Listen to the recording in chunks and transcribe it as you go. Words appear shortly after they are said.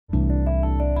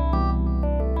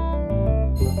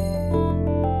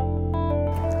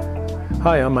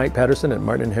Hi, I'm Mike Patterson at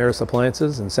Martin & Harris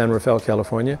Appliances in San Rafael,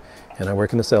 California, and I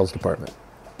work in the sales department.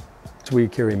 So we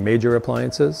carry major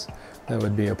appliances. That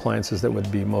would be appliances that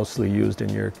would be mostly used in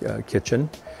your kitchen,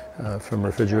 from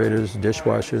refrigerators,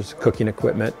 dishwashers, cooking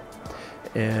equipment,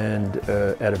 and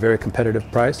at a very competitive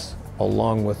price,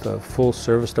 along with a full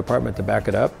service department to back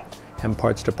it up, and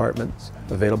parts departments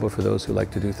available for those who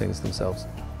like to do things themselves.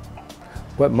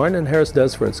 What Martin & Harris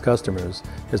does for its customers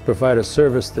is provide a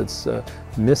service that's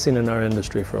missing in our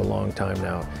industry for a long time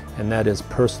now, and that is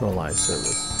personalized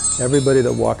service. Everybody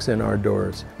that walks in our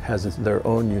doors has their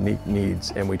own unique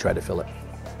needs, and we try to fill it.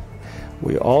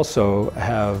 We also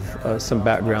have some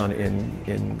background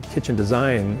in kitchen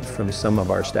design from some of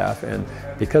our staff, and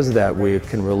because of that we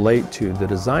can relate to the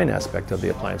design aspect of the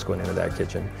appliance going into that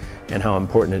kitchen and how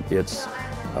important its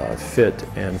fit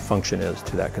and function is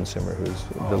to that consumer who's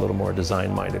the little more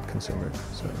design-minded consumer.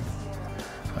 So,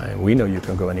 we know you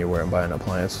can go anywhere and buy an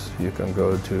appliance. You can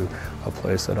go to a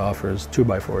place that offers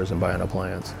 2x4s and buy an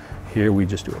appliance. Here we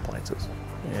just do appliances.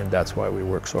 And that's why we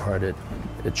work so hard at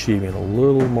achieving a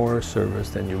little more service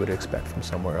than you would expect from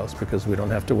somewhere else, because we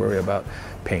don't have to worry about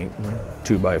paint and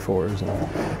 2x4s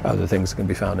and other things that can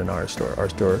be found in our store. Our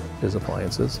store is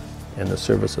appliances and the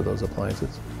service of those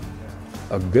appliances.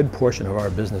 A good portion of our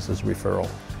business is referral.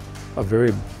 A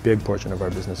very big portion of our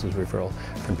business is referral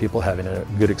from people having a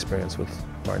good experience with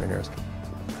Martin & Harris.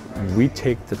 We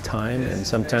take the time, and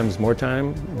sometimes more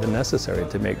time than necessary,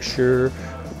 to make sure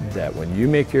that when you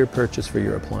make your purchase for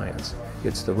your appliance,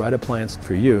 it's the right appliance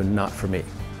for you, not for me.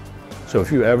 So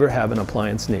if you ever have an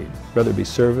appliance need, whether it be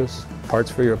service,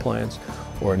 parts for your appliance,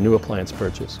 or a new appliance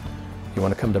purchase, you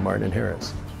want to come to Martin &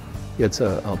 Harris. It's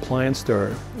an appliance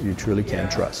store you truly can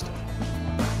trust.